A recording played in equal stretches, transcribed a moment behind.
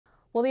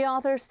Well, the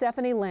author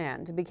Stephanie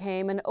Land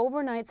became an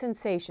overnight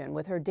sensation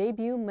with her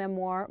debut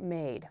memoir,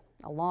 Maid,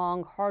 a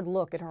long, hard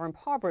look at her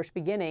impoverished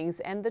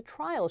beginnings and the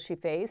trials she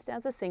faced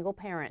as a single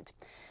parent.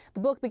 The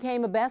book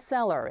became a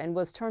bestseller and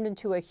was turned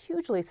into a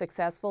hugely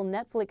successful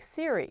Netflix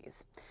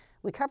series.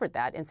 We covered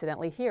that,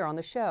 incidentally, here on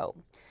the show.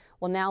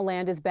 Well, now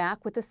Land is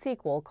back with a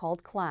sequel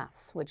called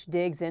Class, which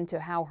digs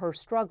into how her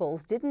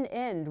struggles didn't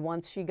end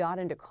once she got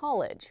into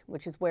college,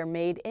 which is where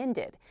Maid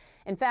ended.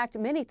 In fact,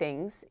 many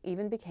things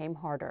even became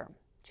harder.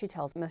 She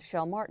tells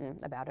Michel Martin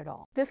about it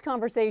all. This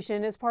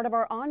conversation is part of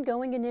our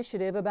ongoing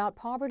initiative about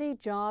poverty,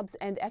 jobs,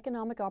 and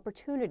economic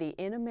opportunity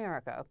in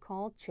America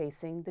called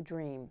Chasing the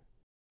Dream.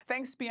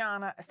 Thanks,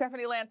 Biana.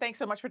 Stephanie Land, thanks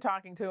so much for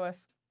talking to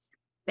us.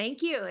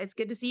 Thank you. It's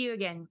good to see you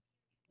again.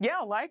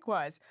 Yeah,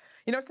 likewise.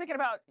 You know, I was thinking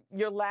about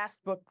your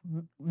last book,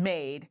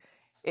 Maid.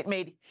 It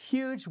made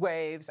huge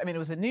waves. I mean, it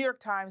was a New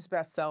York Times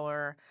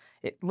bestseller.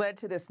 It led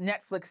to this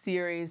Netflix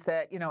series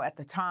that, you know, at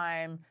the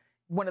time,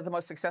 one of the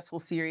most successful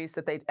series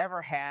that they'd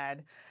ever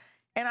had.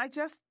 And I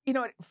just, you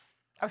know,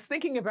 I was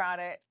thinking about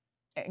it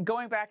and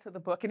going back to the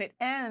book, and it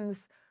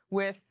ends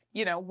with,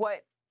 you know,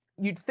 what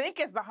you'd think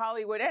is the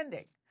Hollywood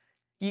ending.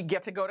 You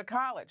get to go to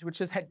college, which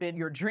had been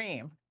your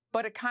dream,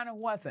 but it kind of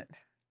wasn't.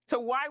 So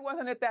why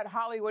wasn't it that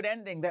Hollywood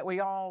ending that we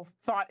all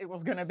thought it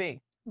was going to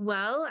be?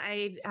 Well,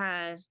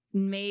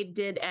 Maid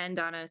did end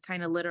on a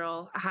kind of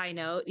literal high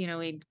note. You know,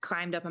 we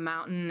climbed up a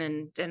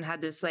mountain and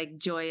had this like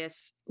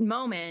joyous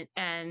moment.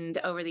 And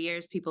over the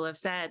years, people have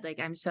said, like,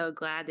 I'm so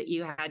glad that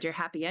you had your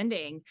happy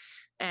ending.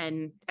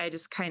 And I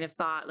just kind of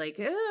thought like,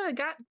 it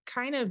got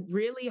kind of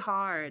really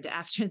hard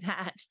after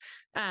that.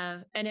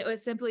 And it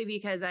was simply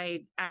because I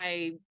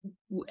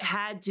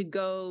had to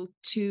go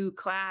to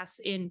class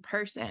in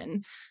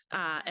person.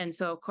 And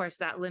so, of course,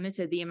 that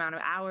limited the amount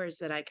of hours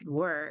that I could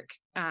work.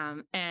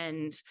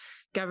 And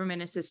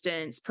government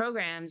assistance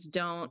programs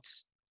don't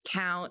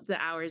count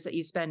the hours that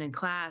you spend in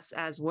class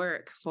as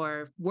work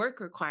for work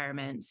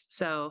requirements.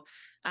 So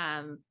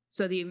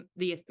the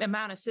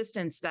amount of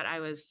assistance that I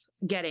was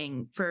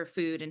getting for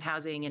food and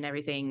housing and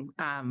everything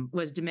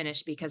was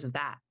diminished because of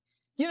that.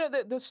 You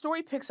know, the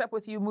story picks up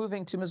with you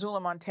moving to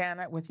Missoula,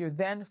 Montana with your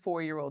then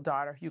 4-year-old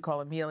daughter, you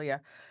call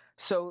Amelia.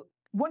 So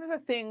one of the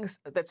things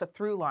that's a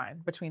through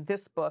line between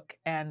this book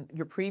and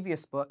your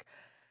previous book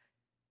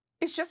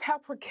is just how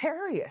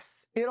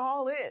precarious it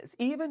all is,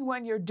 even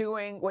when you're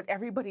doing what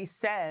everybody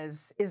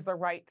says is the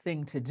right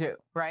thing to do,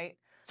 right?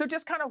 So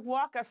just kind of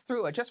walk us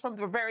through it, just from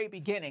the very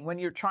beginning, when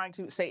you're trying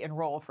to, say,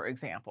 enroll, for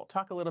example.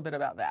 Talk a little bit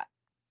about that.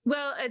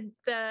 Well,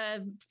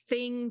 the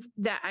thing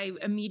that I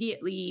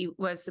immediately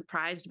was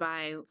surprised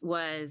by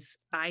was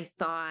I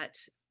thought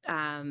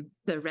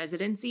the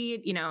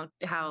residency, you know,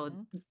 how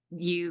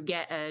you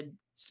get a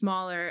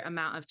smaller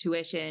amount of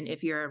tuition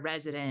if you're a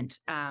resident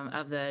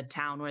of the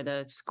town where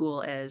the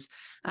school is.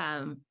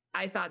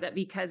 I thought that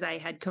because I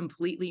had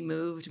completely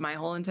moved my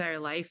whole entire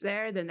life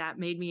there, then that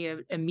made me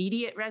an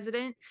immediate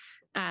resident.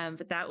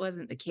 But that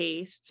wasn't the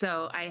case.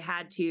 So I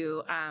had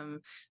to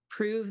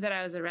prove that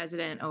I was a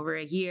resident over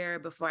a year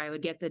before I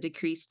would get the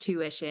decreased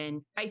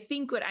tuition. I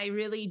think what I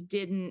really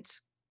didn't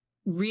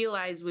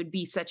realize would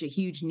be such a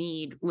huge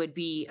need would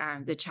be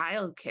the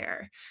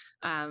childcare.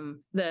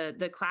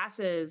 The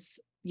classes,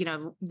 you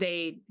know,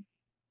 they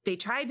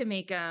tried to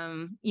make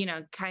them, you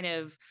know, kind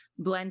of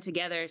blend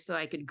together so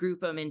I could group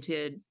them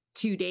into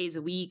 2 days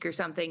a week or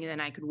something, and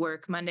then I could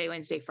work Monday,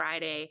 Wednesday,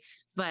 Friday.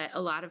 But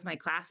a lot of my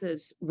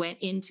classes went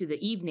into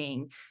the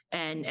evening,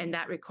 and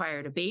that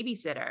required a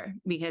babysitter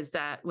because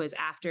that was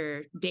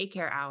after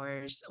daycare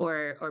hours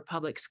or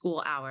public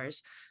school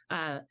hours.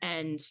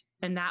 And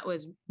that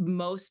was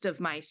most of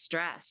my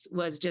stress,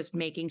 was just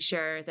making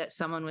sure that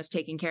someone was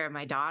taking care of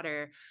my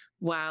daughter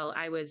while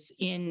I was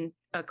in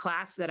a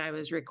class that I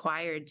was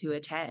required to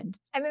attend.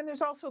 And then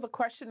there's also the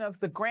question of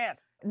the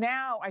grants.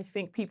 Now I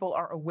think people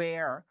are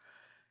aware,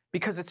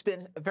 because it's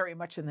been very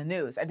much in the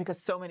news and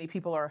because so many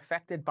people are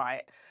affected by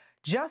it,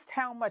 just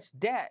how much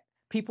debt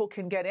people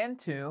can get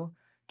into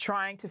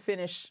trying to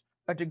finish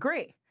a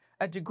degree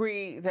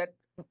that,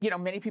 you know,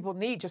 many people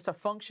need just to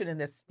function in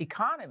this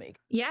economy.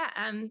 Yeah.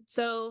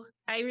 So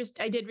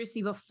I did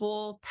receive a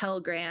full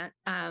Pell Grant,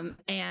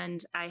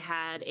 and I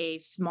had a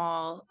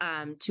small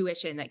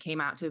tuition that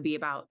came out to be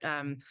about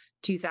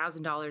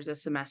 $2,000 a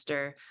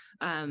semester.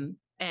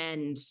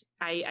 And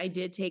I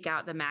did take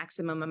out the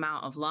maximum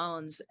amount of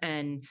loans.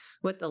 And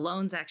what the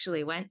loans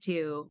actually went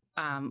to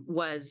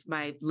was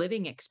my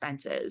living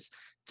expenses.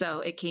 So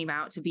it came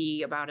out to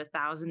be about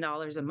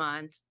 $1,000 a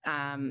month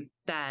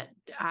that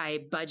I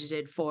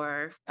budgeted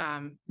for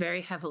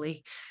very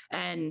heavily.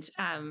 And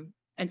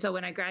so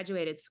when I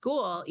graduated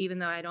school, even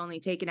though I'd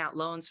only taken out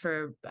loans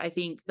for, I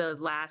think, the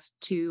last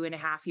 2.5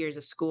 years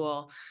of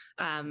school,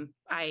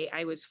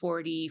 I was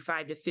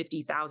 $45,000 to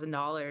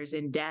 $50,000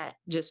 in debt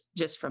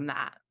just from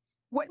that.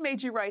 What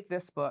made you write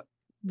this book?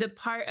 The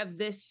part of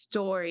this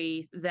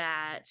story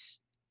that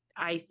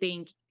I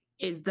think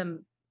is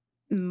the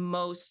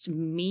most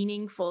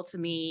meaningful to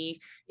me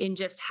in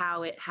just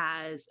how it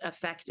has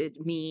affected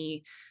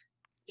me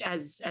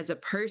as a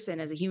person,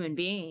 as a human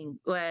being,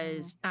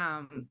 was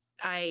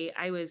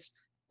I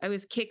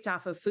was kicked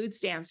off of food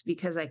stamps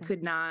because I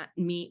could not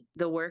meet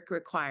the work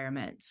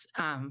requirements.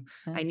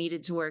 I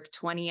needed to work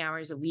 20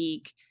 hours a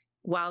week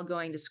while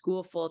going to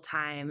school full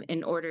time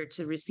in order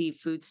to receive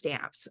food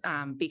stamps,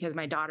 because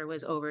my daughter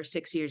was over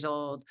 6 years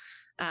old.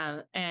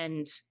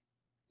 And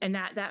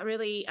that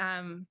really,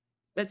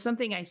 that's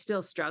something I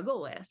still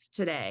struggle with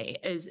today,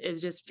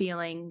 is just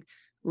feeling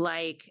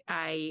like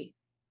I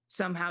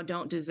somehow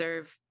don't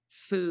deserve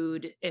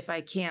food if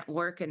I can't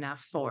work enough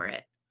for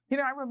it.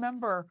 I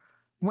remember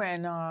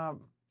when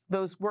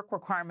those work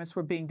requirements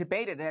were being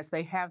debated, as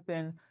they have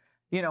been,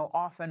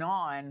 off and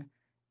on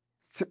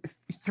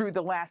through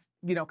the last,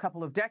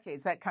 couple of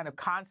decades. That kind of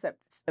concept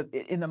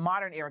in the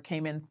modern era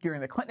came in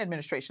during the Clinton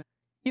administration.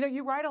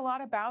 You write a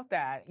lot about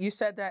that. You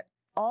said that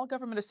all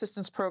government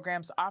assistance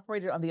programs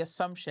operated on the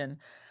assumption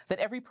that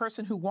every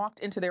person who walked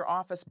into their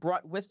office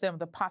brought with them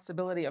the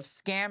possibility of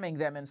scamming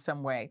them in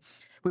some way.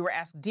 We were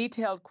asked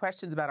detailed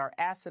questions about our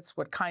assets,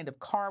 what kind of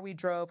car we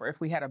drove, or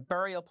if we had a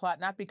burial plot,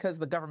 not because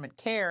the government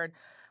cared,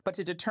 but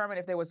to determine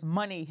if there was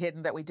money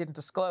hidden that we didn't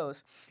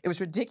disclose. It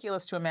was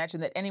ridiculous to imagine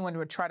that anyone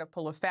would try to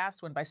pull a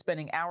fast one by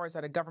spending hours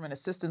at a government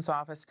assistance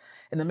office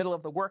in the middle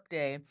of the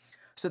workday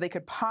so they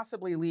could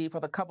possibly leave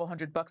with a couple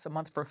 $100 a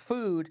month for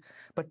food.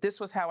 But this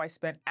was how I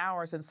spent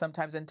hours and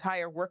sometimes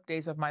entire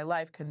workdays of my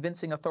life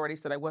convincing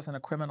authorities that I wasn't a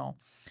criminal.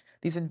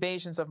 These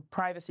invasions of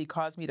privacy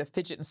caused me to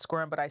fidget and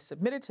squirm, but I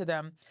submitted to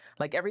them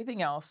like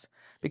everything else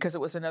because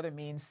it was another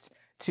means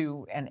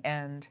to an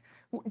end.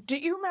 Do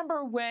you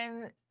remember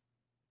when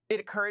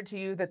it occurred to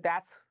you that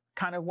that's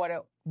kind of what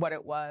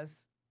it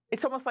was?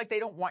 It's almost like they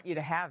don't want you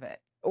to have it,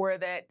 or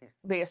that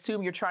they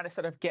assume you're trying to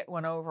sort of get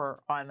one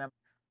over on them.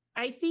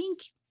 I think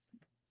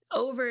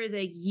over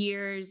the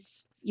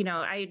years,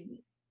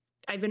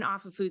 I've been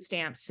off of food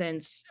stamps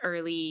since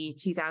early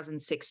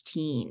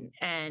 2016,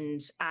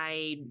 and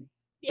I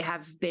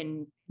have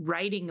been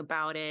writing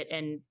about it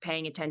and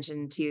paying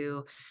attention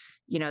to,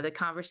 the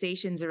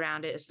conversations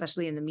around it,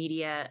 especially in the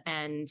media.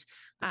 And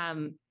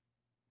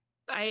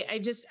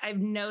I've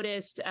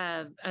noticed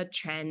a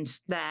trend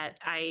that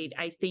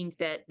I think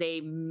that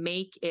they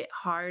make it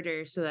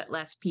harder so that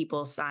less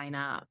people sign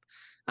up.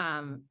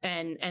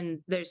 And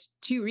there's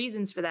two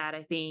reasons for that,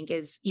 I think,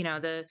 is,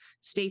 the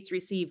states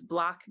receive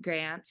block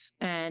grants,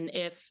 and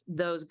if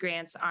those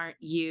grants aren't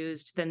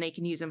used, then they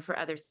can use them for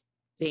other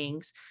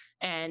things.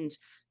 And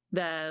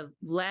the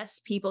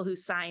less people who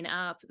sign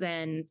up,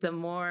 then the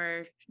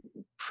more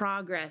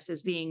progress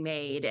is being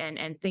made,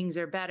 and things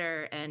are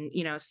better. And,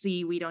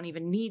 see, we don't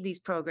even need these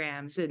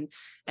programs.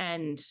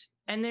 And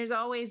there's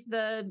always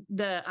the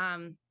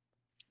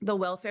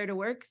welfare to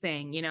work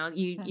thing.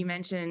 You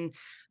mentioned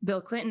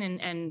Bill Clinton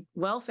and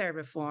welfare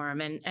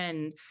reform,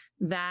 and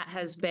that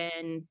has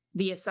been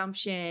the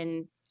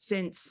assumption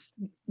since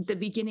the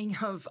beginning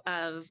of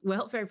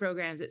welfare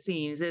programs, it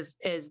seems,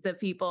 is the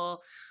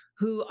people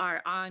who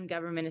are on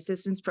government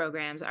assistance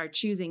programs are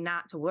choosing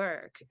not to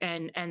work.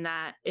 And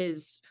that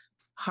is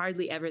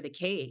hardly ever the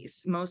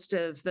case. Most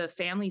of the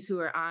families who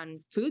are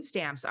on food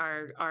stamps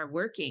are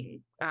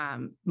working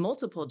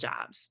multiple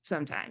jobs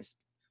sometimes.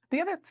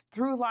 The other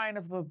through line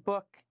of the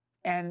book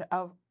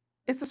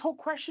is this whole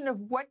question of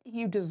what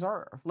you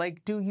deserve.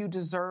 Like, do you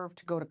deserve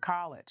to go to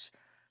college?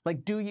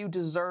 Like, do you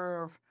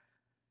deserve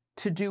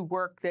to do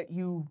work that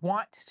you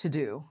want to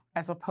do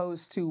as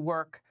opposed to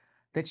work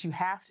that you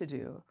have to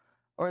do,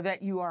 or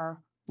that you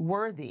are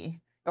worthy,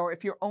 or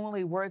if you're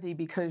only worthy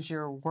because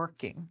you're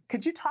working?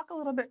 Could you talk a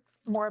little bit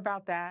more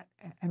about that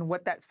and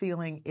what that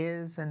feeling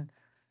is and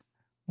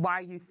why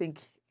you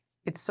think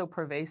it's so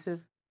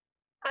pervasive?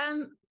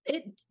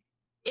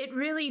 It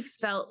really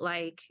felt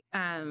like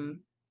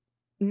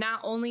not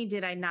only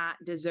did I not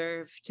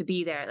deserve to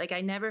be there, like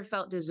I never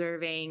felt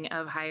deserving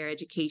of higher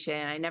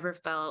education. I never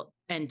felt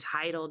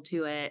entitled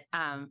to it.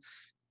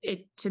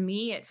 To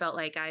me, it felt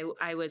like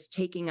I was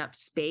taking up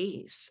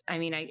space. I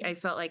mean, I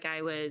felt like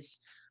I was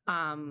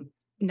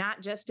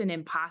not just an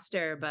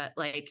imposter, but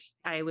like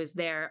I was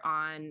there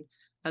on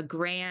a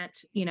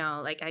grant,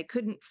 like I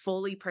couldn't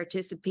fully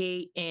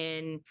participate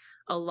in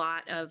a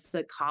lot of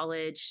the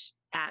college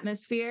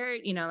atmosphere,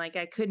 like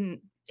I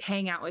couldn't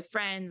hang out with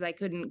friends. I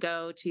couldn't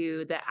go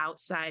to the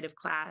outside of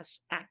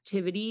class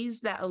activities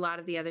that a lot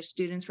of the other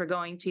students were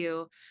going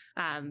to.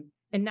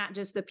 And not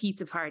just the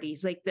pizza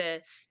parties, like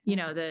the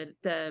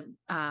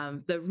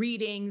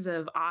readings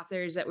of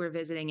authors that were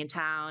visiting in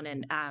town,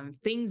 and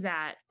things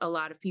that a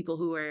lot of people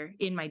who were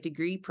in my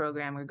degree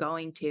program were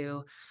going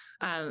to.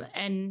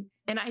 And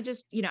I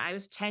just, I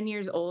was 10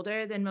 years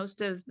older than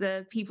most of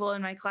the people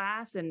in my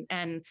class,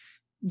 and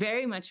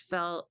very much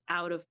felt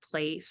out of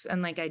place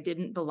and like I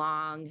didn't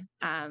belong.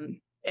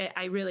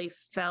 I really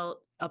felt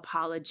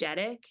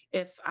apologetic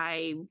if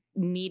I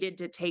needed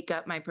to take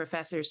up my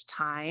professor's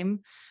time.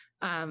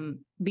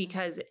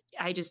 Because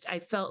I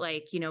felt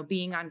like,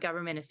 being on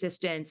government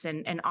assistance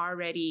and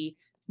already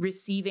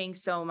receiving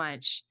so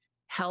much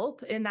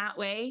help in that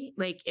way,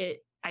 like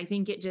I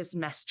think it just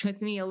messed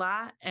with me a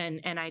lot.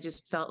 And I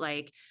just felt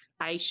like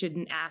I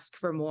shouldn't ask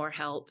for more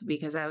help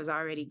because I was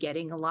already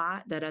getting a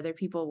lot that other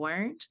people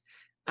weren't.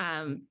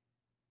 And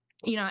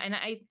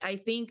I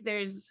think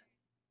there's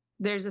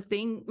a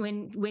thing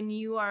when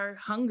you are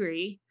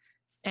hungry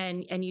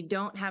and you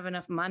don't have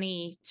enough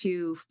money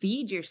to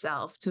feed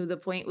yourself to the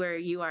point where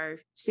you are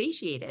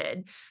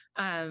satiated,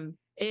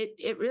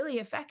 it really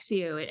affects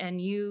you, and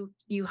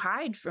you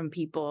hide from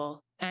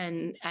people.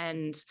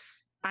 And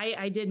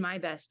I did my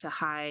best to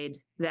hide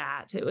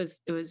that. It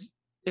was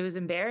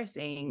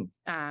embarrassing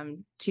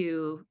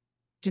to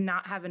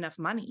not have enough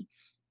money.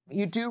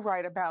 You do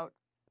write about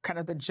kind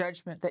of the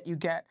judgment that you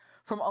get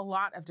from a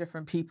lot of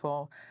different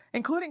people,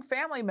 including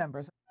family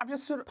members. I'm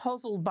just sort of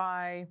puzzled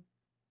by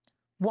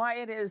why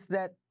it is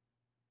that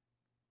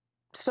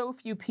so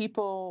few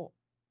people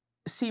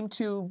seem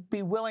to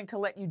be willing to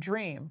let you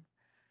dream.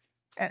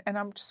 And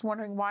I'm just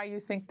wondering why you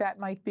think that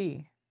might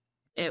be.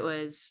 It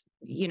was,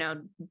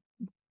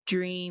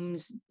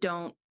 dreams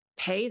don't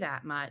pay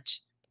that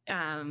much.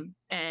 And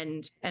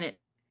it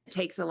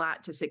takes a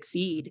lot to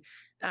succeed,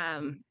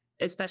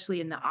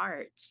 especially in the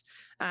arts.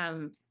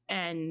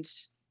 And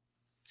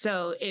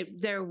so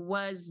there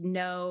was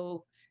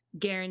no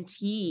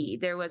guarantee,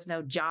 there was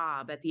no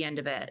job at the end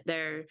of it.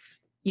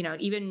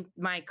 Even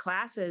my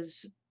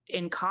classes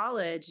in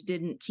college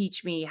didn't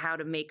teach me how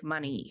to make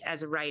money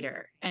as a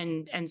writer.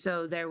 And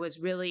so there was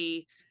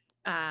really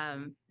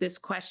this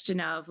question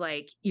of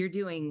like, you're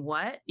doing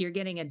what? You're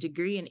getting a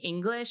degree in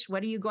English.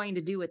 What are you going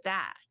to do with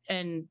that?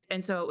 And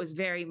so it was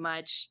very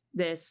much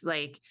this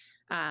like,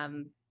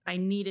 I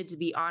needed to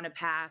be on a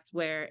path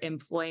where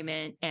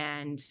employment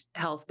and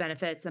health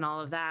benefits and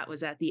all of that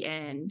was at the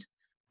end.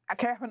 I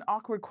have an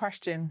awkward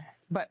question,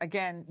 but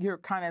again, you're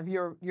kind of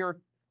your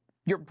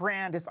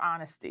brand is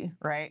honesty,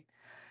 right?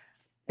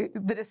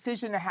 The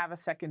decision to have a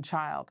second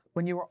child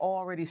when you were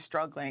already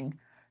struggling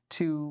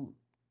to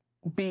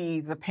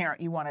be the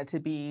parent you wanted to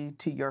be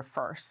to your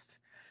first.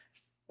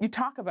 You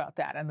talk about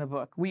that in the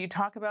book. Will you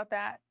talk about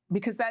that?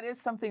 Because that is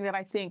something that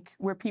I think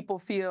where people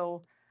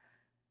feel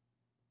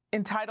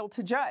entitled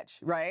to judge,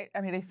 right?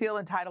 I mean, they feel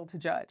entitled to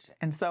judge.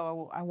 And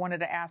so I wanted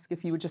to ask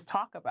if you would just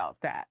talk about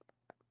that,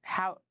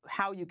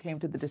 how you came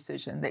to the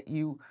decision that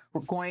you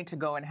were going to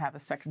go and have a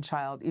second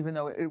child, even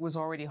though it was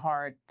already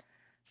hard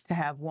to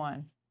have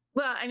one.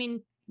 Well, I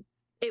mean,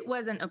 it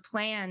wasn't a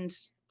planned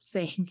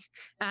thing.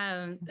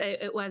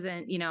 It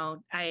wasn't,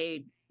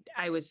 I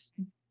was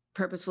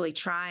purposefully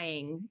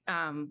trying,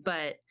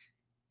 but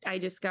I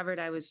discovered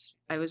I was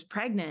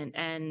pregnant,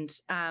 and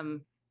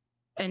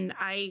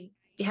I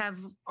have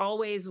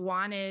always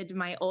wanted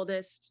my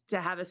oldest to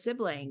have a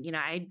sibling.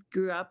 I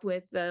grew up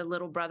with a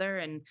little brother,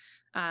 and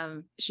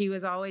she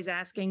was always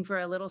asking for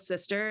a little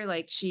sister.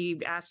 Like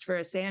she asked for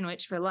a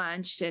sandwich for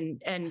lunch.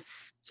 And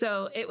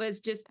so it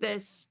was just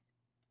this,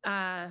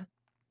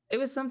 it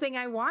was something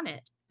I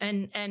wanted.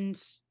 And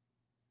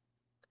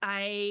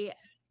I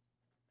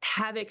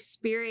have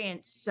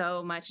experienced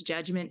so much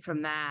judgment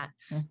from that,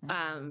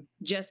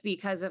 just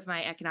because of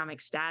my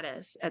economic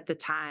status at the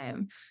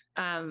time.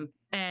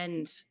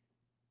 And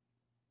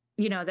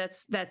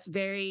that's a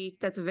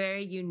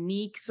very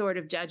unique sort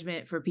of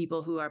judgment for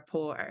people who are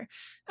poor.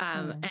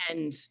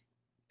 And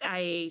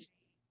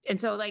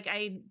so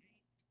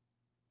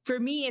for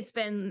me, it's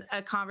been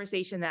a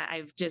conversation that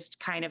I've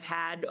just kind of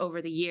had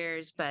over the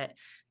years, but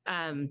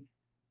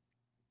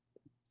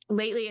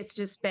lately it's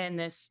just been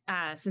this,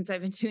 since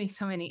I've been doing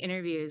so many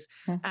interviews,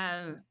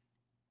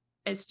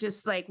 it's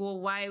just like, well,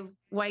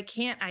 why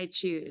can't I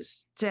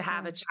choose to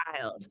have a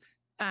child?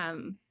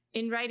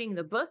 In writing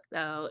the book,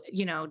 though,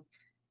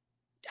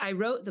 I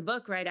wrote the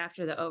book right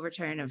after the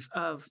overturn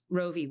of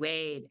Roe v.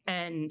 Wade.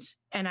 And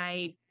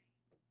I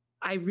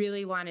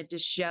really wanted to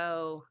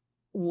show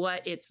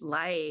what it's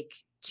like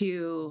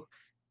to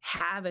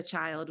have a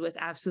child with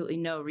absolutely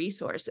no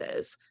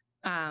resources.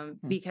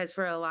 Because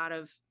for a lot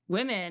of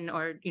women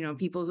or,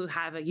 people who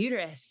have a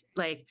uterus,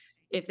 like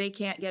if they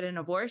can't get an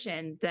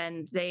abortion,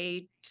 then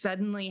they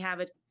suddenly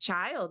have a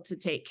child to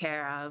take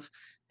care of.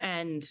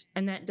 And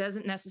that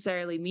doesn't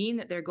necessarily mean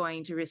that they're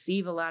going to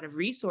receive a lot of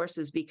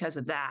resources because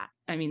of that.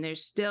 I mean,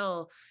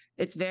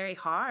 it's very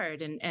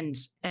hard. And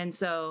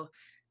so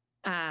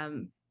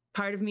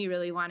part of me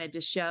really wanted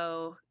to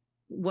show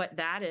what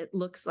it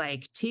looks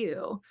like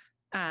too.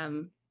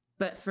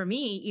 But for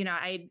me,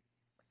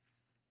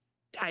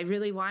 I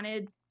really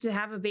wanted to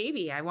have a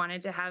baby. I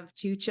wanted to have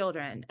 2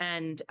 children,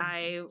 and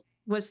I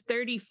was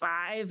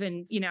 35,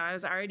 and, I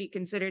was already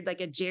considered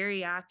like a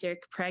geriatric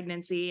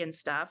pregnancy and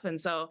stuff.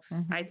 And so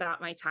I thought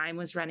my time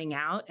was running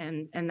out,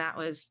 and that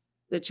was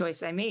the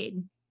choice I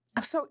made.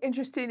 I'm so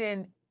interested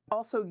in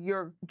also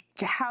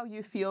how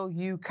you feel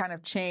you kind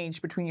of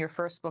changed between your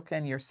first book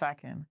and your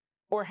second,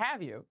 or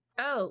have you?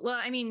 Oh, well,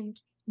 I mean,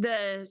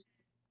 the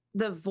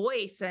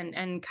voice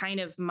and kind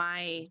of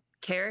my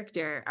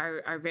character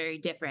are very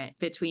different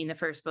between the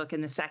first book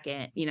and the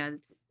second.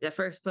 The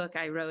first book,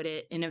 I wrote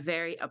it in a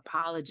very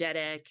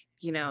apologetic,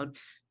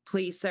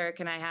 please, sir,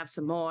 can I have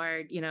some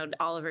more,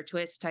 Oliver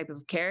Twist type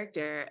of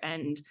character.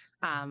 And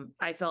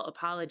I felt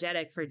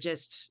apologetic for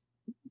just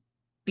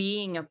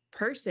being a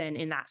person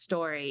in that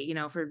story, you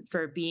know,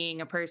 for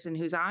being a person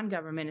who's on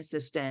government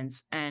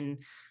assistance. And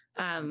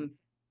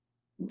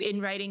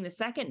in writing the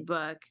second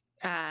book,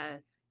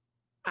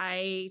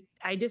 I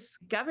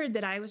discovered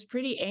that I was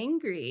pretty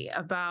angry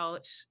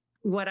about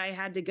what I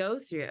had to go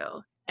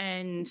through.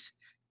 And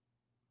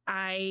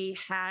I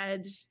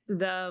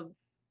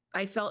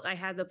felt I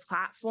had the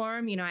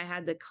platform, you know, I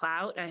had the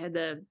clout, I had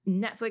the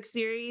Netflix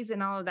series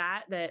and all of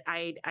that, that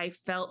I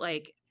felt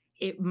like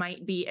it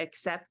might be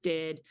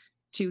accepted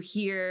to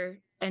hear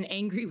an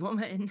angry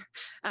woman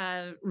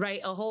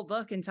write a whole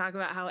book and talk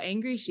about how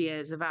angry she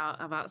is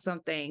about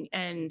something.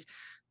 And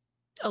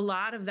a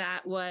lot of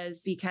that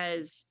was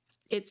because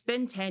it's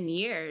been 10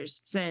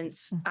 years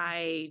since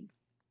I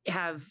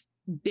have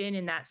been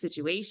in that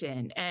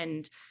situation,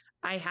 and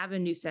I have a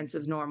new sense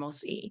of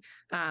normalcy.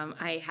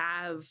 I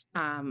have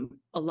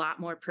a lot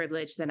more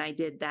privilege than I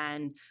did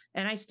then.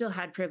 And I still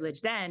had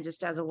privilege then,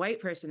 just as a white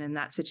person in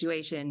that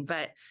situation.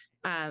 But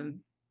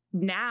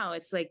now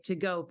it's like to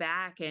go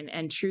back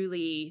and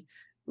truly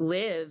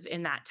live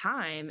in that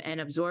time and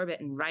absorb it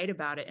and write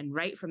about it and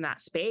write from that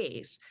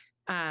space.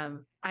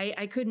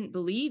 I couldn't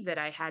believe that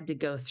I had to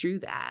go through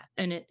that.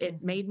 And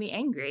it made me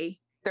angry.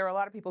 There are a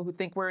lot of people who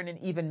think we're in an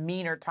even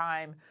meaner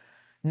time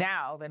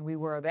now than we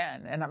were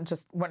then. And I'm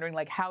just wondering,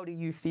 like, how do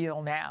you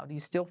feel now? Do you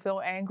still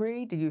feel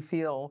angry? Do you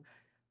feel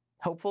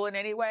hopeful in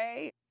any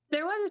way?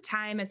 There was a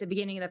time at the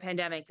beginning of the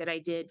pandemic that I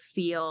did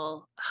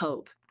feel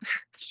hope.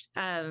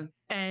 And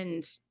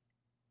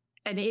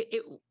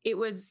it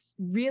was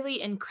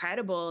really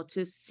incredible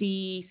to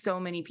see so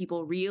many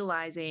people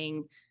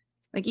realizing,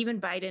 like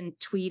even Biden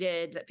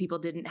tweeted that people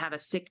didn't have a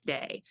sick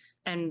day.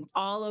 And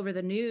all over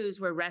the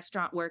news were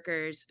restaurant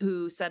workers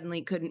who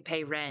suddenly couldn't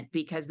pay rent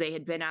because they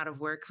had been out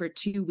of work for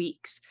 2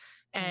 weeks.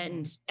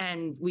 And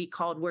we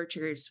called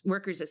workers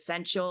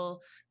essential,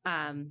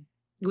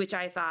 which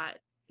I thought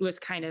was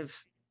kind of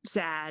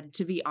sad,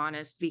 to be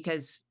honest,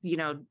 because, you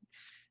know,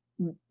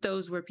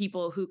 those were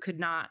people who could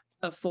not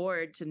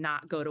afford to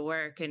not go to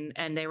work.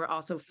 And they were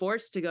also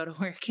forced to go to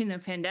work in the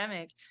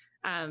pandemic.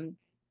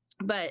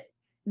 But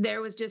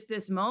there was just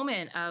this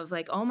moment of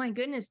like, oh my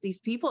goodness, these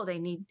people, they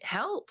need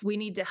help. We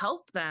need to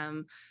help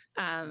them.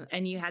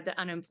 And you had the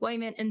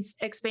unemployment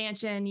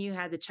expansion, you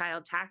had the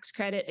child tax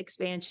credit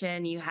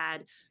expansion, you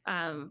had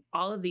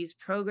all of these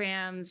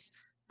programs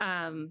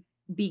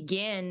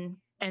begin,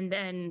 and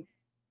then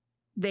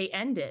they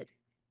ended.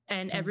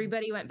 And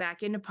everybody went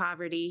back into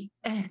poverty.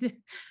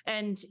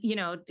 And, you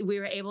know, we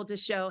were able to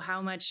show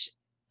how much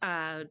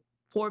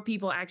poor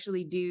people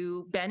actually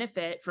do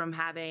benefit from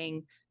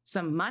having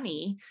some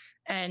money.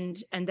 And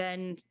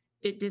then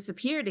it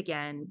disappeared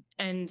again.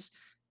 And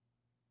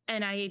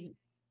I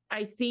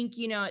think,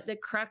 you know, the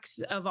crux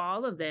of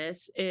all of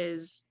this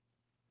is,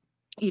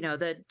 you know,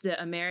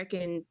 the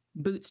American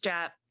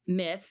bootstrap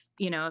myth.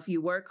 You know, if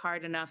you work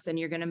hard enough, then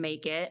you're going to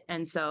make it.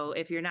 And so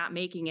if you're not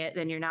making it,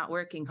 then you're not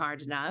working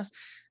hard enough.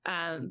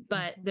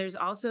 But there's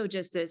also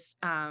just this,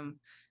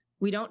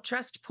 we don't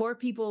trust poor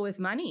people with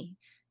money,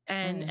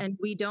 and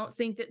we don't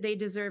think that they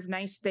deserve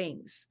nice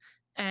things.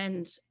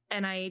 And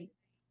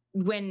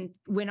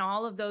when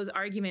all of those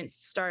arguments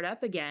start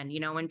up again, you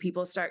know, when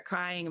people start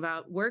crying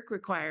about work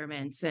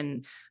requirements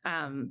and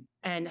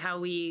how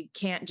we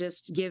can't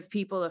just give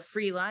people a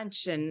free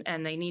lunch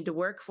and they need to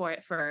work for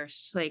it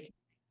first, like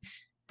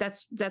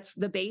that's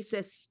the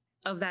basis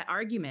of that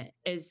argument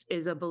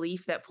is a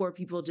belief that poor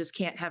people just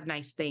can't have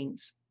nice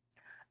things.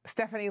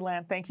 Stephanie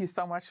Land, thank you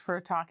so much for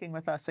talking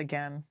with us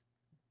again.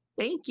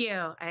 Thank you.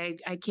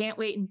 I can't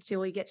wait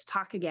until we get to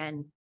talk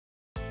again.